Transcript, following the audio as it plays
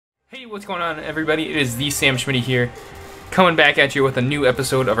Hey, what's going on, everybody? It is TheSamSchmidty here, coming back at you with a new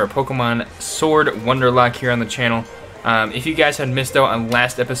episode of our Pokemon Sword Wonderlocke here on the channel. If you guys had missed out on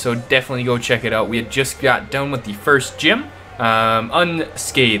last episode, definitely go check it out. We had just got done with the first gym,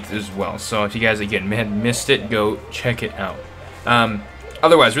 unscathed as well. So if you guys, again, had missed it, go check it out.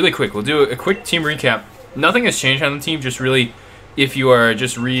 Otherwise, really quick, we'll do a quick team recap. Nothing has changed on the team, just really, if you are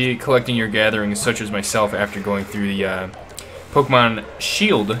just recollecting your gatherings, such as myself, after going through the Pokemon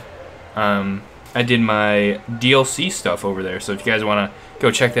Shield. I did my DLC stuff over there, so if you guys want to go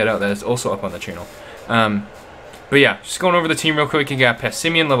check that out, that is also up on the channel. But yeah, just going over the team real quick. You got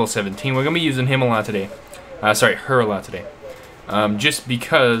Passimian, level 17. We're going to be using him a lot today. Sorry, her a lot today. Just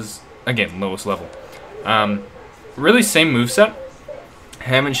because, again, lowest level. Really same moveset.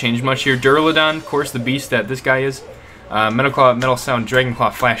 Haven't changed much here. Duraludon, of course, the beast that this guy is. Metal Claw, Metal Sound, Dragon Claw,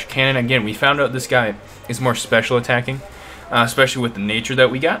 Flash Cannon. Again, we found out this guy is more special attacking, especially with the nature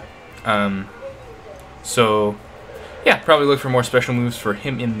that we got. So, yeah, probably look for more special moves for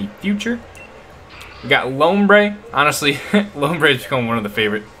him in the future. We got Lombre. Honestly, Lombre has become one of the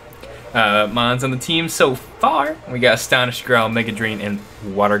favorite mons on the team so far. We got Astonish, Growl, Mega Drain, and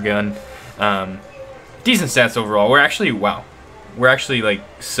Water Gun. Decent stats overall. We're actually, wow. We're actually, like,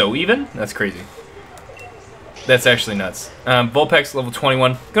 so even? That's crazy. That's actually nuts. Vulpix, level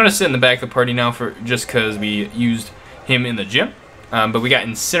 21. Gonna sit in the back of the party now for just because we used him in the gym. But we got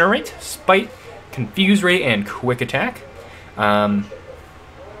Incinerate, Spite, Confuse Ray, and Quick Attack.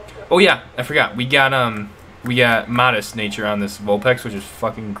 Oh yeah, I forgot. We got Modest Nature on this Vulpix, which is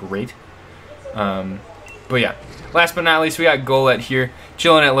fucking great. But yeah, last but not least, we got Golett here,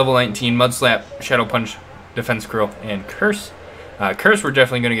 chilling at level 19. Mud Slap, Shadow Punch, Defense Curl, and Curse. Curse we're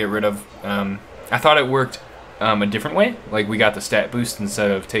definitely gonna get rid of. I thought it worked a different way. Like we got the stat boost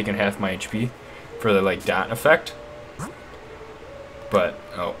instead of taking half my HP for the like DAT effect. But,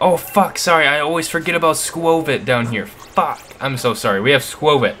 oh fuck, sorry, I always forget about Squovit down here. Fuck, I'm so sorry. We have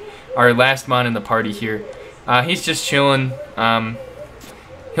Squovit, our last mon in the party here. He's just chilling.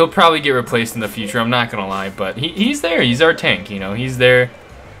 He'll probably get replaced in the future, I'm not gonna lie, but he's there. He's our tank, you know, he's there.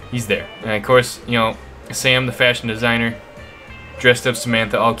 He's there. And of course, you know, Sam, the fashion designer, dressed up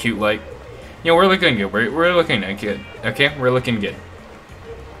Samantha, all cute like. You know, we're looking good. We're looking good, okay? We're looking good.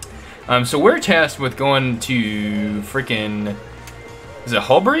 So we're tasked with going to freaking... Is it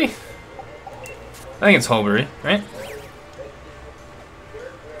Hulbury? I think it's Hulbury, right?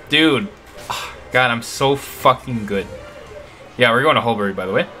 Dude. Oh, God, I'm so fucking good. Yeah, we're going to Hulbury, by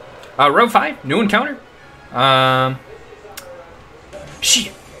the way. Row 5, new encounter.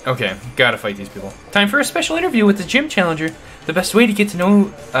 Shit. Okay, gotta fight these people. Time for a special interview with the gym challenger. The best way to get to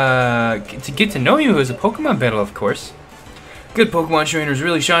know you is a Pokemon battle, of course. Good Pokemon trainers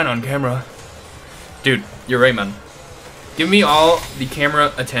really shine on camera. Dude, you're right, man. Give me all the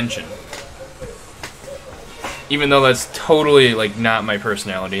camera attention. Even though that's totally, like, not my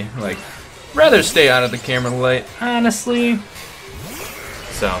personality. Like, rather stay out of the camera light, honestly.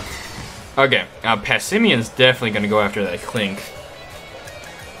 So, okay. Passimian's definitely going to go after that Clink.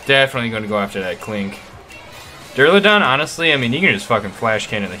 Definitely going to go after that Clink. Duraludon, honestly, I mean, you can just fucking Flash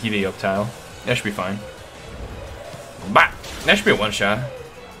Cannon the Helioptile. That should be fine. Bah! That should be a one-shot.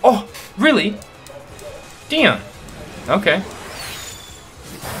 Oh, really? Damn. Okay.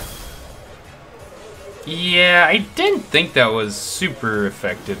 Yeah, I didn't think that was super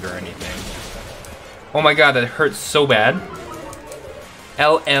effective or anything. Oh my god, that hurts so bad.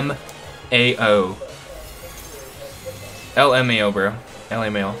 LMAO. LMAO, bro.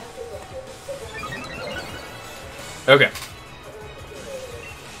 LMAO. Okay.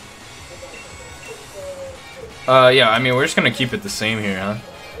 Yeah, I mean, we're just gonna keep it the same here, huh?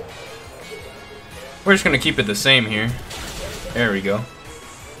 We're just gonna keep it the same here. There we go.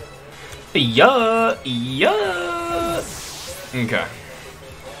 Yeah, yeah. Okay.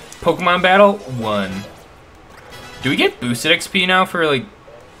 Pokemon battle 1. Do we get boosted XP now for like,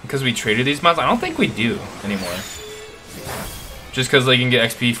 because we traded these mons? I don't think we do anymore. Just because like, you can get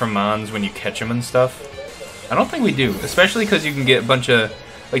XP from mons when you catch them and stuff. I don't think we do, especially because you can get a bunch of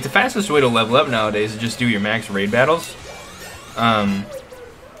like the fastest way to level up nowadays is just do your max raid battles.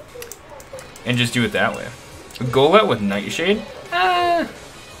 And just do it that way. Golett with Nightshade?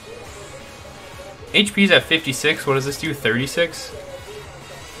 HP's at 56. What does this do? 36?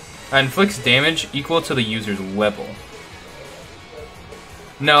 Inflicts damage equal to the user's level.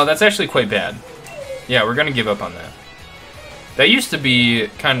 No, that's actually quite bad. Yeah, we're gonna give up on that. That used to be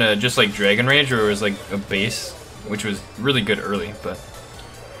kind of just like Dragon Rage, where it was like a base, which was really good early, but...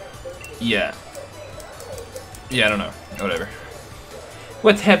 Yeah. Yeah, I don't know. Whatever.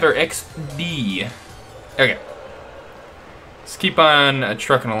 Whatever, XD. Okay. let's keep on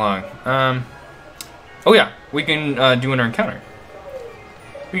trucking along. Oh yeah, we can do our encounter.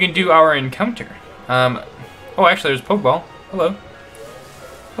 We can do our encounter. Oh, actually, there's a Pokeball. Hello.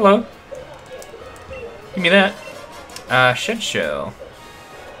 Hello. Give me that. Shed Shell.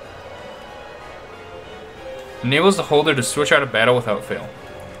 Enables the holder to switch out of battle without fail.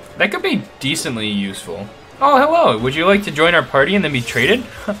 That could be decently useful. Oh, hello. Would you like to join our party and then be traded?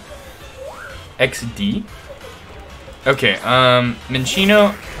 XD. Okay,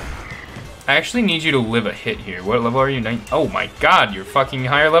 Minchino, I actually need you to live a hit here. What level are you? Oh my god, you're fucking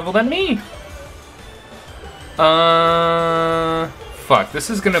higher level than me. Fuck, this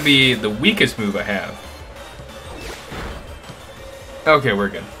is gonna be the weakest move I have. Okay, we're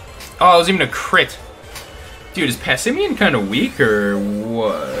good. Oh, it was even a crit. Dude, is Passimian kind of weak or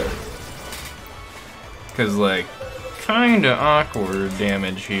what? Because, like, kind of awkward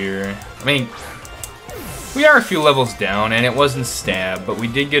damage here. I mean, we are a few levels down, and it wasn't stab, but we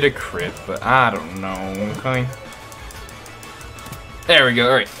did get a crit, but I don't know, okay? There we go,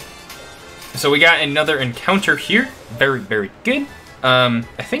 alright. So we got another encounter here. Very, very good. I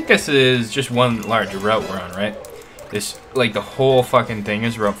think this is just one large route we're on, right? This, like, the whole fucking thing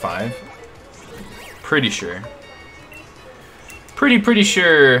is Route 5. Pretty sure. Pretty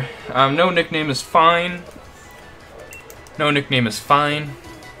sure. No nickname is fine. No nickname is fine.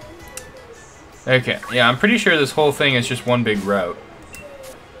 Okay, yeah, I'm pretty sure this whole thing is just one big route.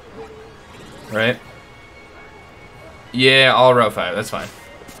 Right? Yeah, all Route 5, that's fine.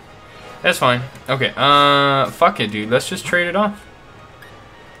 That's fine. Okay, fuck it, dude. Let's just trade it off.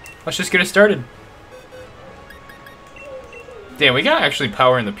 Let's just get it started. Damn, we got actually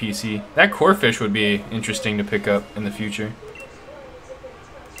power in the PC. That core fish would be interesting to pick up in the future.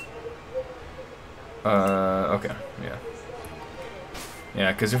 Okay, yeah.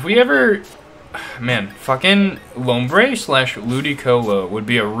 Yeah, because if we ever... Man, fucking Lombre slash Ludicolo would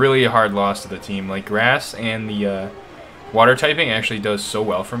be a really hard loss to the team. Like, grass and the water typing actually does so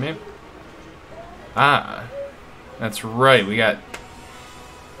well for me. Ah, that's right. We got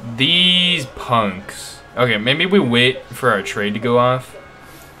these punks. Okay, maybe we wait for our trade to go off.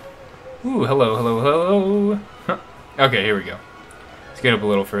 Ooh, hello, hello, hello. Huh. Okay, here we go. Let's get up a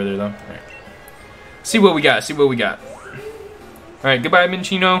little further, though. All right. See what we got, see what we got. Alright, goodbye,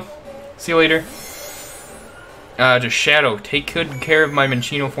 Minchino. See you later. Just Shadow. Take good care of my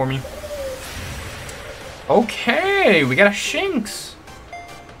Minchino for me. Okay, we got a Shinx.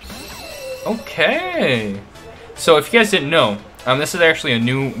 Okay. So, if you guys didn't know, this is actually a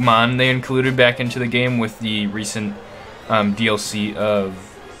new mon they included back into the game with the recent DLC of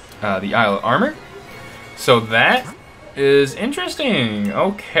the Isle of Armor. So that is interesting.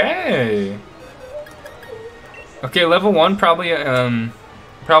 Okay. Okay, level 1, probably an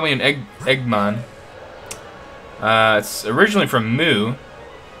Eggmon. It's originally from Moo.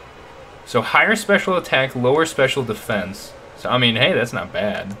 So higher special attack, lower special defense. So I mean, hey, that's not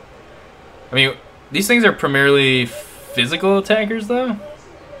bad. I mean, these things are primarily physical attackers, though.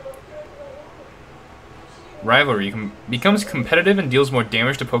 Rivalry becomes competitive and deals more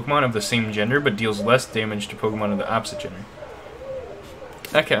damage to Pokemon of the same gender, but deals less damage to Pokemon of the opposite gender.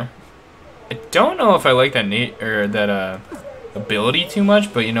 Okay. I don't know if I like that ability too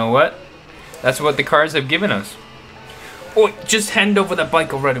much, but you know what? That's what the cards have given us. Oh, just hand over that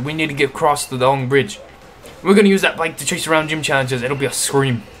bike already. We need to get across the long bridge. We're gonna use that bike to chase around gym challenges. It'll be a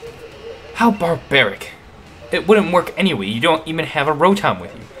scream. How barbaric. It wouldn't work anyway. You don't even have a Rotom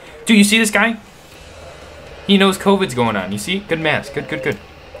with you. Do you see this guy? He knows COVID's going on. You see? Good mask. Good.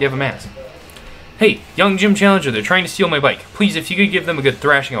 You have a mask. Hey, young gym challenger, they're trying to steal my bike. Please, if you could give them a good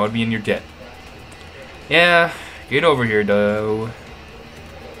thrashing, I would be in your debt. Yeah, get over here, though.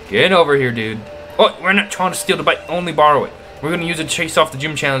 Get over here, dude. Oh, we're not trying to steal the bike, only borrow it. We're gonna use it to chase off the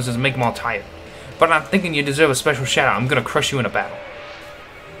gym challenges and make them all tired. But I'm thinking you deserve a special shout out. I'm gonna crush you in a battle.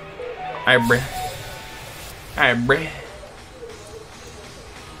 Alright, bruh. Alright, bruh.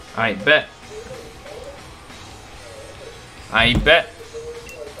 I bet. I bet.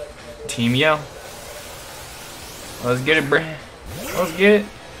 Team Yell. Let's get it, bruh. Let's get it.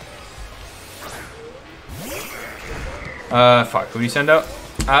 Fuck, who do you send out?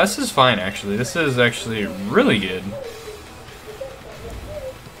 This is fine, actually. This is actually really good.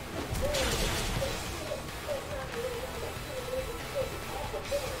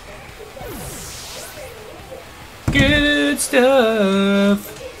 Good stuff.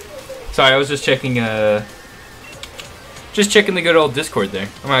 Sorry, I was just checking, the good old Discord there.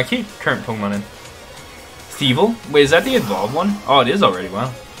 I'm gonna keep current Pokemon in. Thievul? Wait, is that the evolved one? Oh, it is already,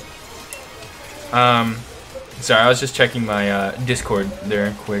 wow. Sorry, I was just checking my Discord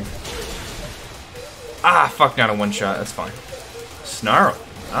there quick. Ah, fuck, not a one-shot. That's fine. Snarl.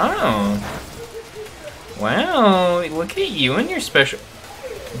 Oh. Wow, look at you and your special.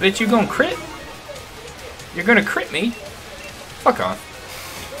 Bet you gonna crit? You're gonna crit me? Fuck off.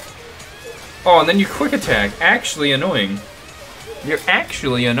 Oh, and then you quick attack. Actually annoying. You're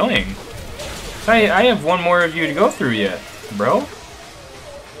actually annoying. I have one more of you to go through yet, bro.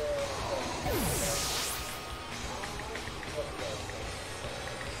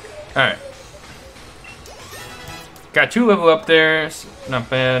 Alright. Got 2 level up there. Not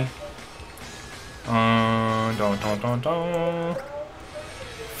bad.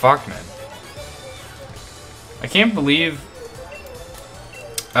 Fuck, man. I can't believe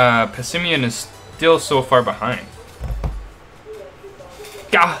Passimian is still so far behind.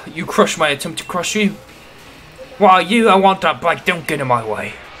 Gah, you crushed my attempt to crush you. While I want that bike, don't get in my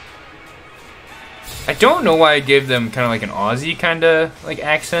way. I don't know why I gave them kind of like an Aussie kind of like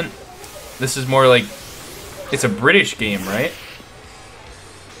accent. This is more like, it's a British game, right?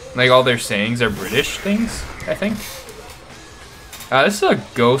 Like all their sayings are British things, I think. This is a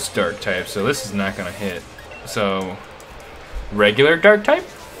ghost dark type, so this is not gonna hit. So, regular dark type?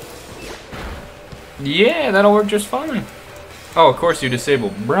 Yeah, that'll work just fine. Oh, of course you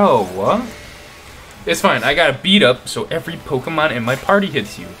disabled. Bro, what? It's fine, I got a beat up so every Pokemon in my party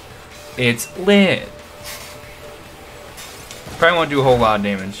hits you. It's lit. Probably won't do a whole lot of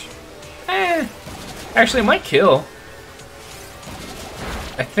damage. Actually it might kill.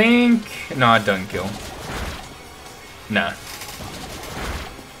 I think... No, it doesn't kill. Nah.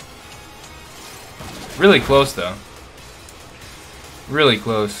 Really close though. Really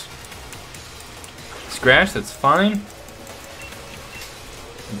close. Scratch, that's fine.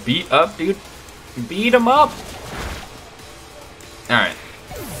 Beat up, dude. Beat him up. Alright.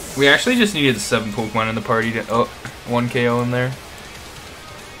 We actually just needed 7 Pokemon in the party to... Oh, 1 KO in there.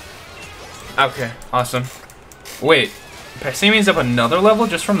 Okay, awesome. Wait, Passimian's up another level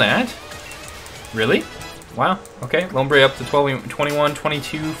just from that? Really? Wow, okay. Lombre up to 12, 21,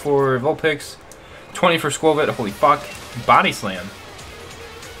 22 for Vulpix. 20 for Squirvet, holy fuck. Body Slam.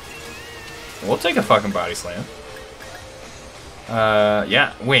 We'll take a fucking Body Slam.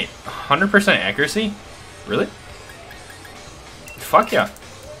 Yeah, wait. 100% accuracy? Really? Fuck yeah.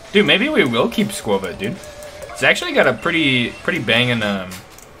 Dude, maybe we will keep Squirvet, dude. It's actually got a pretty banging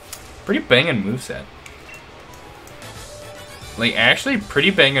moveset. Like, actually pretty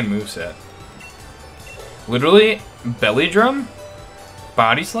banging moveset. Literally, Belly Drum,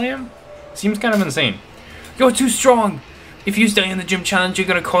 Body Slam, seems kind of insane. You're too strong! If you stay in the gym challenge, you're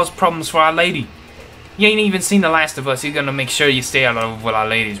gonna cause problems for Our Lady. You ain't even seen The Last of Us, you're gonna make sure you stay out of Our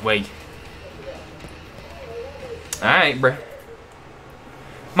Lady's way. Alright, bruh.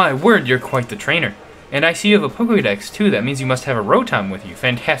 My word, you're quite the trainer. And I see you have a Pokédex too, that means you must have a Rotom with you.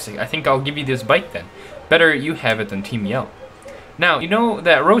 Fantastic, I think I'll give you this bike then. Better you have it than Team Yell. Now, you know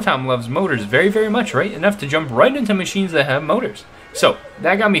that Rotom loves motors very, very much, right? Enough to jump right into machines that have motors. So,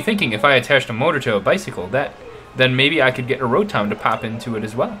 that got me thinking if I attached a motor to a bicycle, then maybe I could get a Rotom to pop into it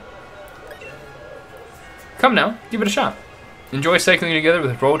as well. Come now, give it a shot. Enjoy cycling together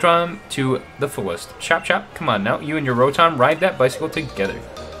with Rotom to the fullest. Chop chop, come on now, you and your Rotom ride that bicycle together.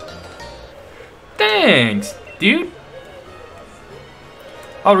 Thanks, dude.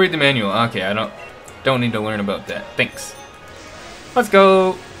 I'll read the manual. Okay, I don't need to learn about that. Thanks. Let's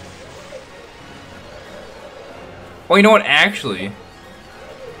go. Well, you know what? Actually,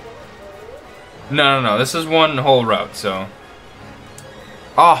 no. This is one whole route. So.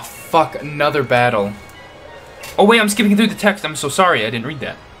 Oh fuck! Another battle. Oh wait, I'm skipping through the text. I'm so sorry. I didn't read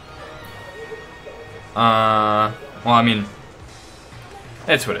that. Well, I mean,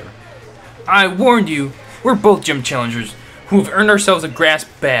 it's whatever. I warned you, we're both gym challengers who have earned ourselves a grass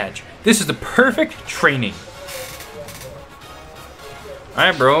badge. This is the perfect training.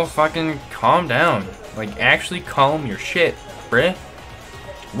 Alright, bro, fucking calm down. Like, actually calm your shit, bruh.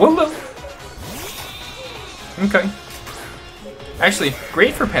 Whoa. Okay. Actually,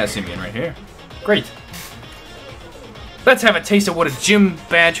 great for Passimian right here. Great. Let's have a taste of what a gym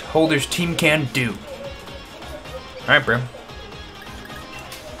badge holder's team can do. Alright, bro.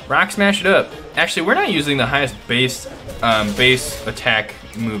 Rock Smash it up. Actually, we're not using the highest base attack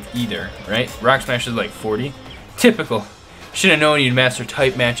move either, right? Rock Smash is like 40. Typical. Should have known you'd master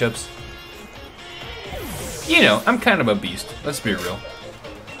type matchups. You know, I'm kind of a beast. Let's be real.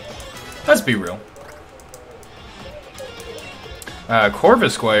 Let's be real.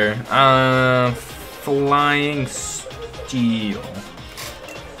 Corvisquire. Flying Steel.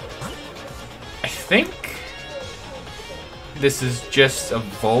 I think this is just a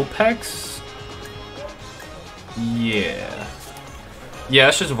Vulpix? Yeah. Yeah,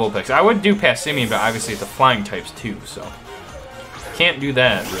 it's just a Vulpix. I would do Passimian, but obviously it's the flying types too, so. Can't do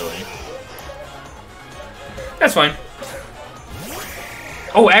that, really. That's fine.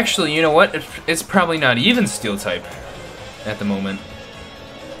 Oh, actually, you know what? It's probably not even steel type at the moment.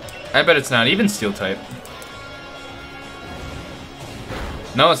 I bet it's not even steel type.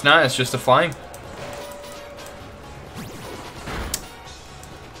 No, it's not. It's just a flying.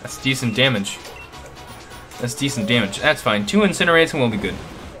 That's decent damage. That's decent damage. That's fine. 2 incinerates and we'll be good.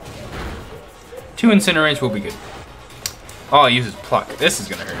 2 incinerates will be good. Oh, it uses pluck. This is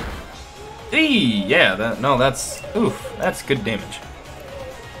gonna hurt. Eee, yeah, that's good damage.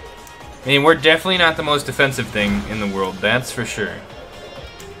 I mean, we're definitely not the most defensive thing in the world, that's for sure.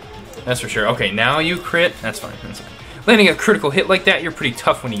 That's for sure. Okay, now you crit. That's fine. That's fine. Landing a critical hit like that, you're pretty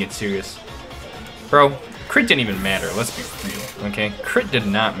tough when you get serious. Bro, crit didn't even matter. Let's be real, okay? Crit did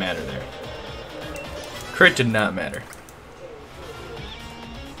not matter there. Crit did not matter.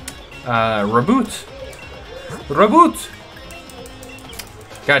 Reboot. Reboot!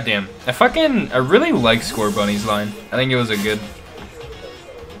 Goddamn. I really like Score Bunny's line. I think it was a good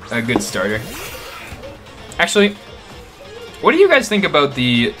starter. Actually, what do you guys think about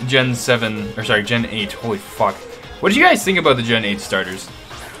the Gen 7, or sorry, Gen 8, holy fuck. What did you guys think about the Gen 8 starters?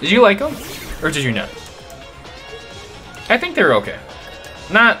 Did you like them, or did you not? I think they were okay.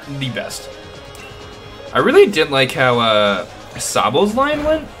 Not the best. I really did like how Sabo's line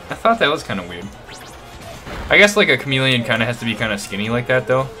went. I thought that was kind of weird. I guess like a chameleon kind of has to be kind of skinny like that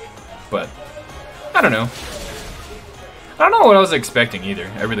though. But, I don't know. I don't know what I was expecting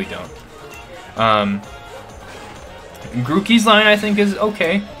either. I really don't. Grookey's line I think is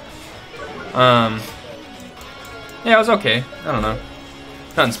okay. Yeah, it was okay. I don't know.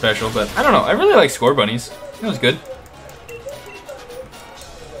 Nothing special, but I don't know. I really like Score Bunnies. It was good.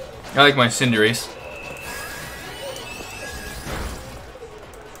 I like my Cinderace.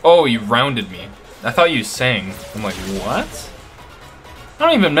 Oh, you rounded me. I thought you sang. I'm like, what? I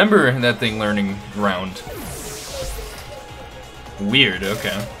don't even remember that thing learning round. Weird,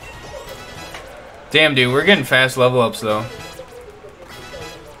 okay. Damn, dude, we're getting fast level ups, though.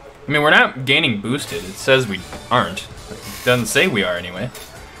 I mean, we're not gaining boosted. It says we aren't. It doesn't say we are, anyway.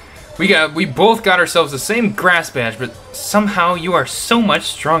 We both got ourselves the same grass badge, but somehow you are so much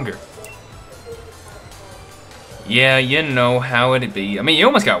stronger. Yeah, you know how it'd be. I mean, you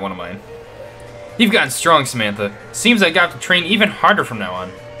almost got one of mine. You've gotten strong, Samantha. Seems I got to train even harder from now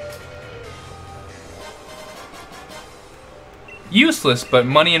on. Useless, but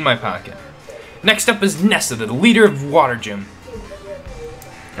money in my pocket. Next up is Nessa, the leader of Water Gym.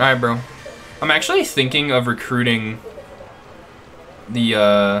 Alright, bro. I'm actually thinking of recruiting the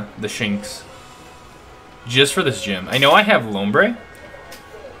Shinx. Just for this gym. I know I have Lombre,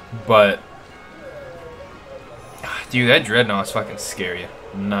 but... Dude, that Dreadnought's fucking scary.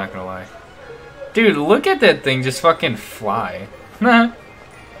 I'm not gonna lie. Dude, look at that thing just fucking fly.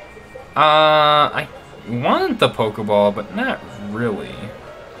 I want the Pokeball, but not really.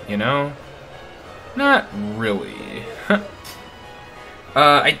 You know? Not really.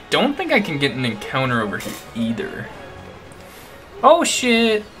 I don't think I can get an encounter over here either. Oh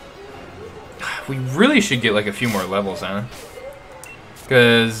shit! We really should get like a few more levels, huh?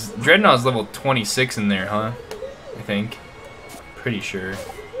 Because Dreadnought's level 26 in there, huh? I think. Pretty sure.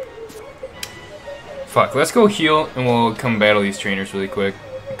 Fuck, let's go heal and we'll come battle these trainers really quick.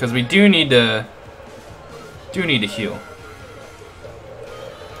 Because we do need to heal.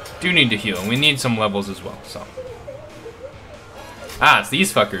 Do need to heal, and we need some levels as well, so. Ah, it's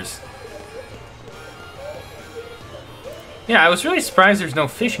these fuckers. Yeah, I was really surprised there's no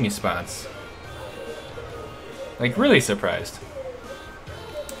fishing spots. Like, really surprised.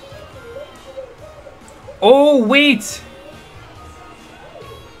 Oh, wait!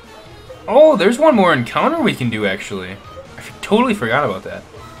 Oh, there's one more encounter we can do, actually. I totally forgot about that.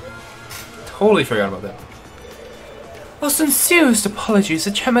 Totally forgot about that. Well, sincerest apologies.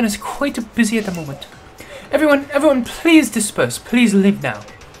 The chairman is quite busy at the moment. Everyone, please disperse. Please leave now.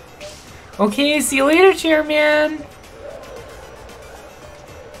 Okay, see you later, chairman.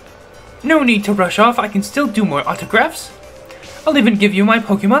 No need to rush off. I can still do more autographs. I'll even give you my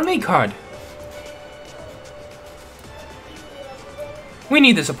Pokemon League card. We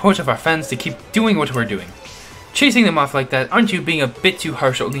need the support of our fans to keep doing what we're doing. Chasing them off like that, aren't you being a bit too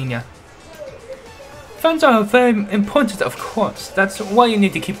harsh, Olinia? Fans are very important, of course. That's why you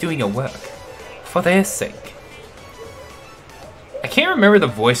need to keep doing your work. For their sake. I can't remember the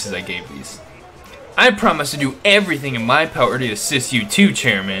voices I gave these. I promise to do everything in my power to assist you too,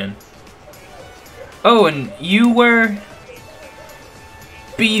 Chairman. Oh, and you were...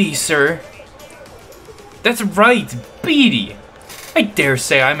 Beatty, sir. That's right, Beatty. I dare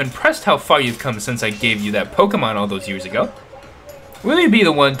say I'm impressed how far you've come since I gave you that Pokemon all those years ago. Will you be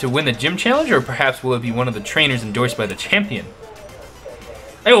the one to win the gym challenge, or perhaps will it be one of the trainers endorsed by the champion?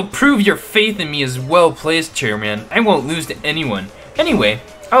 I will prove your faith in me is well placed, Chairman. I won't lose to anyone. Anyway,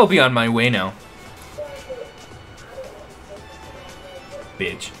 I will be on my way now.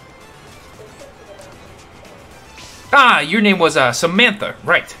 Bitch. Ah, your name was Samantha,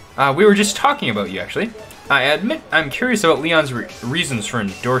 right. We were just talking about you, actually. I admit I'm curious about Leon's reasons for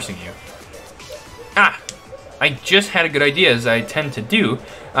endorsing you. Ah, I just had a good idea, as I tend to do.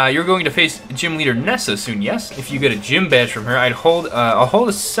 You're going to face gym leader Nessa soon, yes? If you get a gym badge from her, I'll hold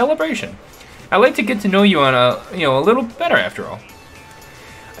a celebration. I'd like to get to know you on a little better after all.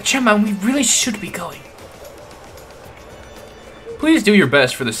 Chairman, we really should be going. Please do your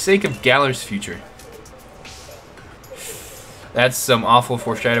best for the sake of Galler's future. That's some awful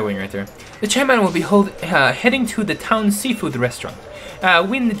foreshadowing right there. The chairman will be heading to the town seafood restaurant.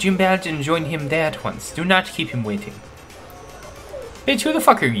 Win the gym badge and join him there at once. Do not keep him waiting. Bitch, who the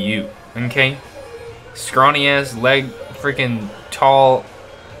fuck are you? Okay? Scrawny ass, leg, freaking tall,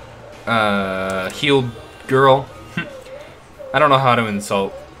 heeled girl. I don't know how to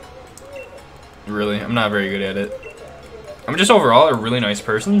insult. Really, I'm not very good at it. I'm just overall a really nice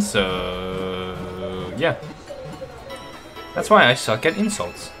person, so yeah. That's why I suck at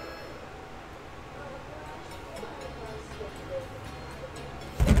insults.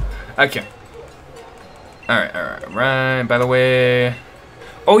 Okay. Alright. By the way...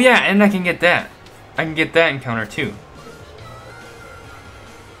 Oh yeah, and I can get that. I can get that encounter too.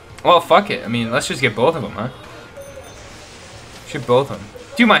 Well, fuck it. I mean, let's just get both of them, huh? Should both of them.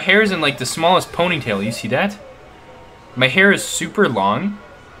 Dude, my hair is in like the smallest ponytail. You see that? My hair is super long.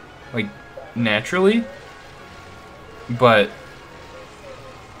 Like, naturally. But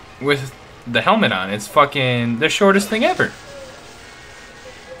with the helmet on, it's fucking the shortest thing ever.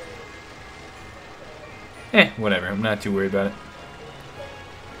 Whatever. I'm not too worried about it.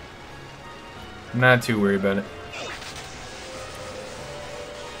 I'm not too worried about it.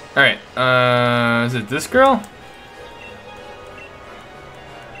 Alright, is it this girl?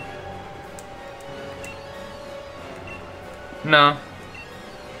 No.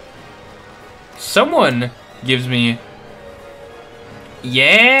 Someone gives me...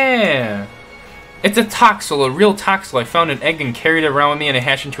 Yeah! It's a Toxel, a real Toxel. I found an egg and carried it around with me and it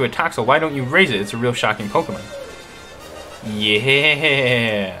hatched into a Toxel. Why don't you raise it? It's a real shocking Pokemon.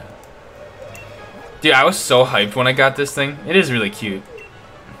 Yeah! Dude, I was so hyped when I got this thing. It is really cute.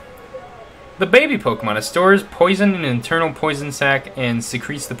 The baby Pokemon. It stores poison in an internal poison sac and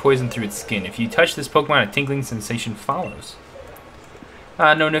secretes the poison through its skin. If you touch this Pokemon, a tingling sensation follows.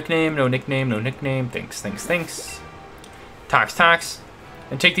 No nickname, no nickname, no nickname. Thanks. Tox.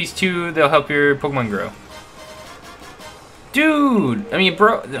 And take these two, they'll help your Pokemon grow. Dude! I mean,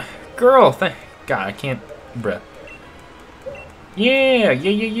 bro. Girl, God, I can't. Bruh. Yeah.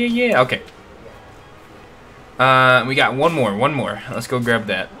 Okay. We got one more. Let's go grab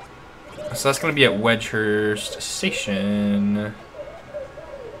that. So that's gonna be at Wedgehurst Station.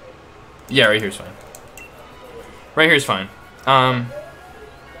 Yeah, right here's fine.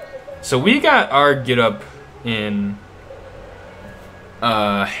 So we got our get up in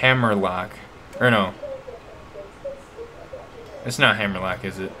Hammerlock. Or no. It's not Hammerlock,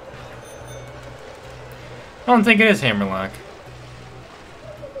 is it? I don't think it is Hammerlock.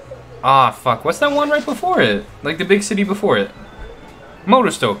 Ah, fuck. What's that one right before it? Like the big city before it.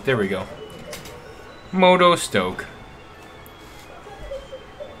 Motostoke. There we go. Motostoke.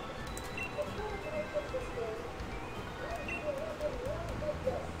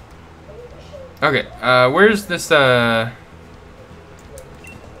 Okay, where's this, no,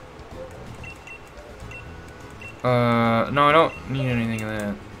 I don't need anything of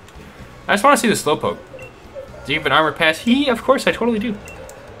that. I just want to see the Slowpoke. Do you have an armor pass? Of course, I totally do.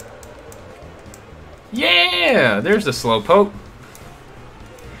 Yeah! There's the Slowpoke.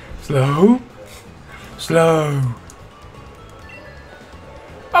 Slow.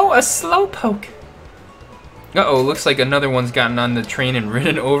 Oh, a Slowpoke. Uh-oh, looks like another one's gotten on the train and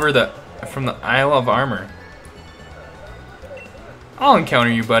ridden over from the Isle of Armor. I'll encounter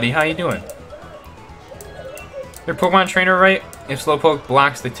you, buddy. How you doing? Your Pokemon trainer, right? If Slowpoke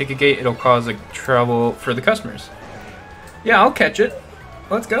blocks the ticket gate, it'll cause trouble for the customers. Yeah, I'll catch it.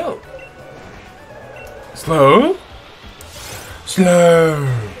 Let's go. Slow.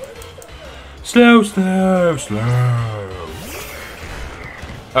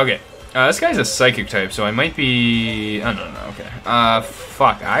 Okay. This guy's a psychic type, so I might be... I don't know, okay.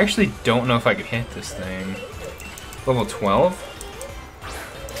 Fuck. I actually don't know if I could hit this thing. Level 12?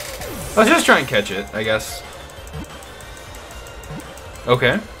 Let's just try and catch it, I guess.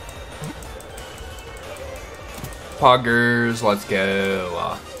 Okay. Poggers, let's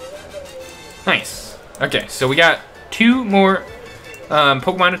go. Nice. Okay, so we got 2 more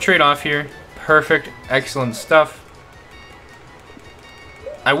Pokemon to trade off here. Perfect, excellent stuff.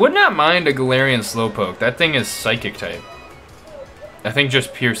 I would not mind a Galarian Slowpoke. That thing is Psychic type. I think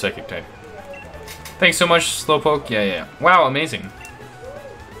just pure Psychic type. Thanks so much, Slowpoke. Yeah. Wow, amazing.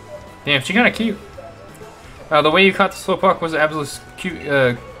 Damn, she kind of cute. The way you caught the Slowpoke was the absolute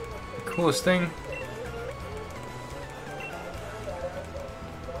cute, coolest thing.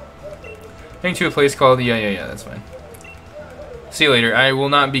 Getting to a place called... Yeah, that's fine. See you later. I will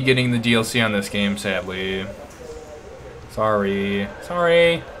not be getting the DLC on this game, sadly. Sorry.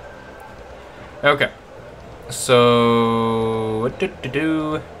 Okay. So...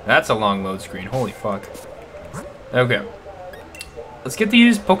 That's a long load screen. Holy fuck. Okay. Let's get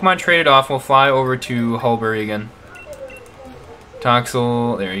these Pokemon traded off. We'll fly over to Hulbury again.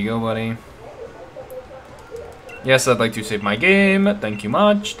 Toxel. There you go, buddy. Yes, I'd like to save my game. Thank you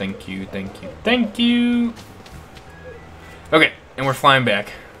much. Thank you. Okay, and we're flying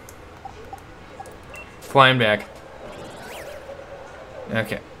back.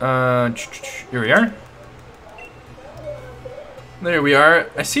 Okay, here we are. There we are.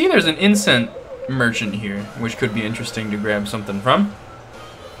 I see there's an incense merchant here, which could be interesting to grab something from.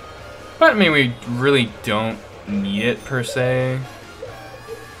 But, I mean, we really don't need it, per se.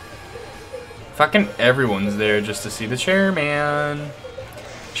 Fucking everyone's there just to see the chairman.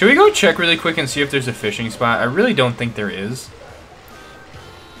 Should we go check really quick and see if there's a fishing spot? I really don't think there is.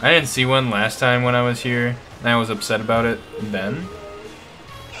 I didn't see one last time when I was here, and I was upset about it then.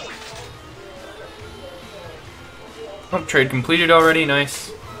 Oh, trade completed already,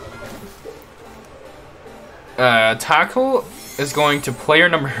 nice. Tackle is going to player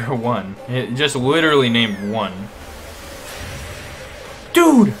number 1. It just literally named 1.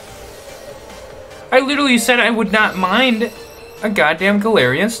 Dude! I literally said I would not mind a goddamn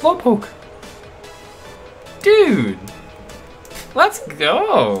Galarian Slowpoke. Dude! Let's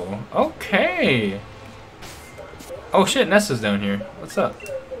go! Okay. Oh shit, Nessa's down here. What's up?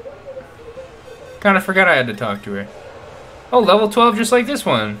 Kinda forgot I had to talk to her. Oh, level 12 just like this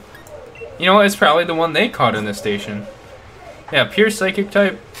one. You know what, it's probably the one they caught in this station. Yeah, pure Psychic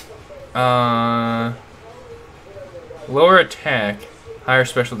type. Lower attack, higher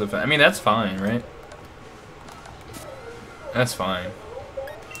special defense. I mean, that's fine, right? That's fine.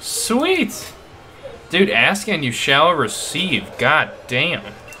 Sweet! Dude, ask and you shall receive. God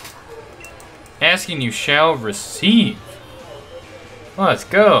damn. Asking you shall receive. Let's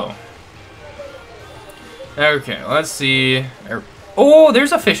go. Okay, let's see. Oh,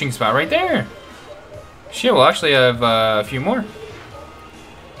 there's a fishing spot right there. Shit, we'll actually have a few more.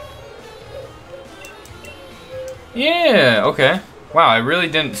 Yeah, okay. Wow, I really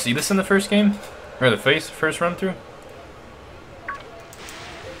didn't see this in the first game. Or the first run through.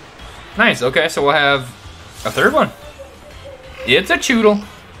 Nice, okay, so we'll have a third one. It's a Choodle.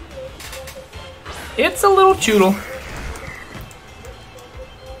 It's a little Choodle.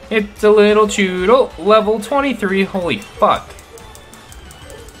 It's a little Choodle, level 23, holy fuck.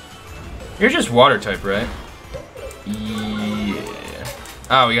 You're just water type, right? Yeah.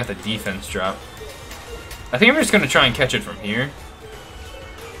 Oh, we got the defense drop. I think I'm just gonna try and catch it from here.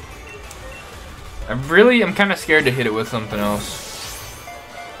 I'm kind of scared to hit it with something else.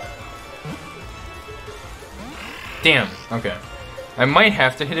 Damn, okay. I might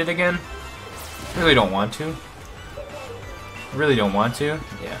have to hit it again. Really don't want to. Really don't want to.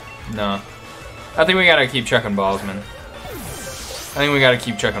 Yeah, no. I think we gotta keep checking balls, man. I think we gotta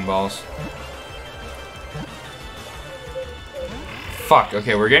keep checking balls. Fuck,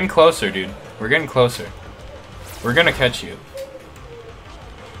 okay, we're getting closer, dude. We're getting closer. We're gonna catch you.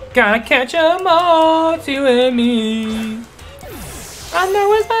 Gotta catch 'em all, you and me. I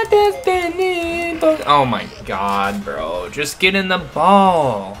know it's my destiny, but... Oh my god, bro. Just get in the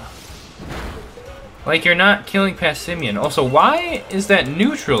ball. Like, you're not killing past Simeon. Also, why is that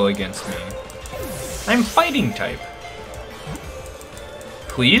neutral against me? I'm fighting type.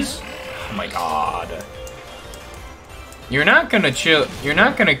 Please? Oh my god. You're not gonna chill. You're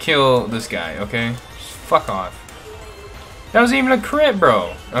not gonna kill this guy, okay? Just fuck off. That wasn't even a crit,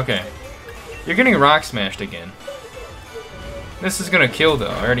 bro. Okay. You're getting rock smashed again. This is gonna kill, though.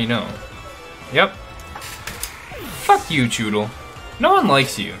 I already know. Yep. Fuck you, Choodle. No one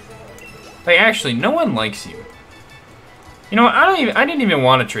likes you. Like, actually, no one likes you. You know what? I didn't even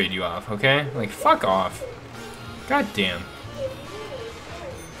want to trade you off, okay? Like, fuck off. God damn.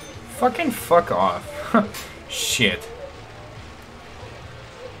 Fucking fuck off. Shit.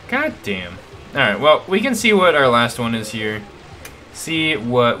 God damn. Alright, well, we can see what our last one is here. See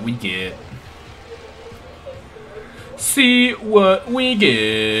what we get. see what we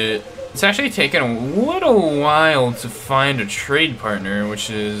get. It's actually taken a little while to find a trade partner, which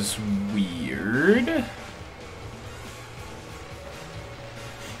is weird.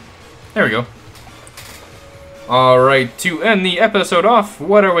 There we go. Alright, to end the episode off,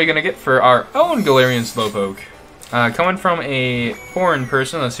 what are we going to get for our own Galarian Slowpoke? Coming from a foreign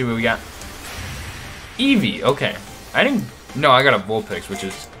person, let's see what we got. Eevee, okay. No, I got a Vulpix, which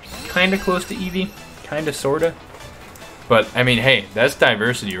is kind of close to Eevee. Kind of, sort of. But, I mean, hey, that's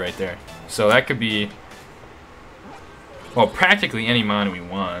diversity right there. So that could be, well, practically any mon we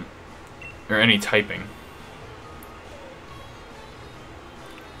want. Or any typing.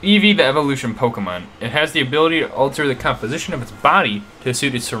 Eevee, the evolution Pokemon. It has the ability to alter the composition of its body to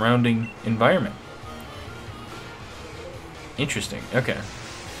suit its surrounding environment. Interesting, okay.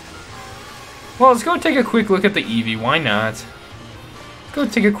 Well, let's go take a quick look at the Eevee, why not? Let's go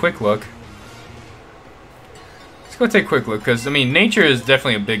take a quick look. Let's go take a quick look, because, I mean, nature is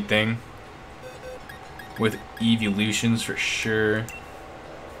definitely a big thing. With evolutions, for sure.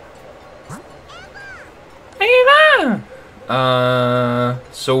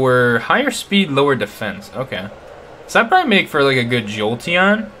 So we're higher speed, lower defense. Okay. So that'd probably make for like a good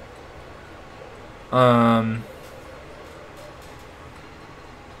Jolteon.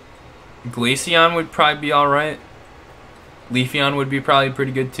 Glaceon would probably be alright. Leafeon would be probably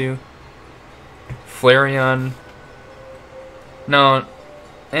pretty good too. Flareon. No.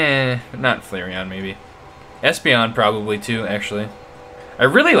 Not Flareon maybe. Espeon probably too, actually. I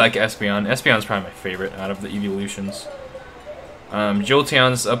really like Espeon. Espeon's probably my favorite out of the evolutions.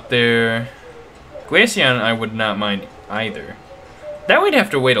 Jolteon's up there. Glaceon I would not mind either. That would have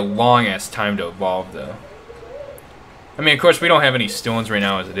to wait a long-ass time to evolve, though. I mean, of course, we don't have any stones right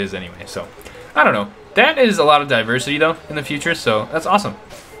now as it is anyway, so... I don't know. That is a lot of diversity, though, in the future, so that's awesome.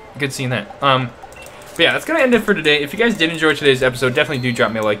 Good seeing that. But yeah, that's going to end it for today. If you guys did enjoy today's episode, definitely do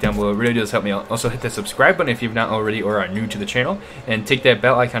drop me a like down below. It really does help me out. Also, hit that subscribe button if you've not already or are new to the channel. And take that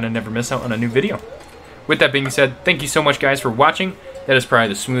bell icon to never miss out on a new video. With that being said, thank you so much, guys, for watching. That is probably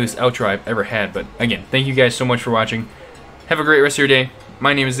the smoothest outro I've ever had. But again, thank you guys so much for watching. Have a great rest of your day.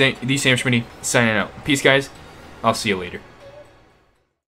 My name is TheSamSchmidty, signing out. Peace, guys. I'll see you later.